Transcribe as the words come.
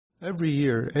Every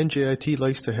year, NJIT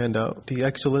likes to hand out the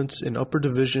Excellence in Upper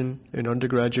Division in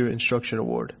Undergraduate Instruction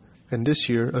Award. And this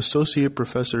year, Associate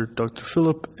Professor Dr.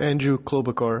 Philip Andrew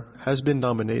Klobucar has been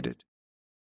nominated.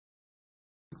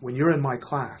 When you're in my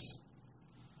class,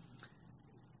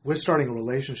 we're starting a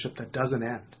relationship that doesn't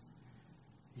end.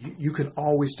 You can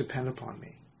always depend upon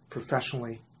me,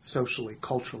 professionally, socially,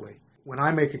 culturally. When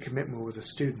I make a commitment with a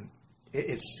student,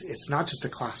 it's not just a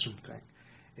classroom thing.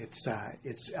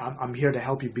 I'm here to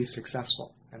help you be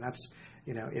successful, and that's,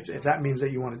 if that means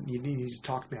that you need to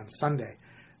talk to me on Sunday,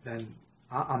 then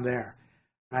I'm there.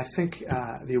 And I think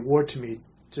the award to me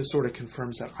just sort of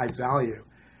confirms that I value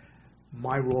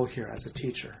my role here as a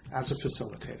teacher, as a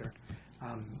facilitator,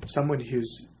 someone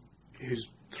who's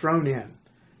thrown in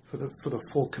for the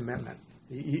full commitment.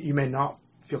 You may not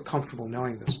feel comfortable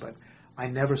knowing this, but I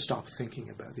never stop thinking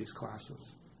about these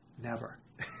classes. Never.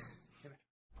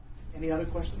 Any other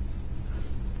questions?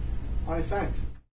 All right, thanks.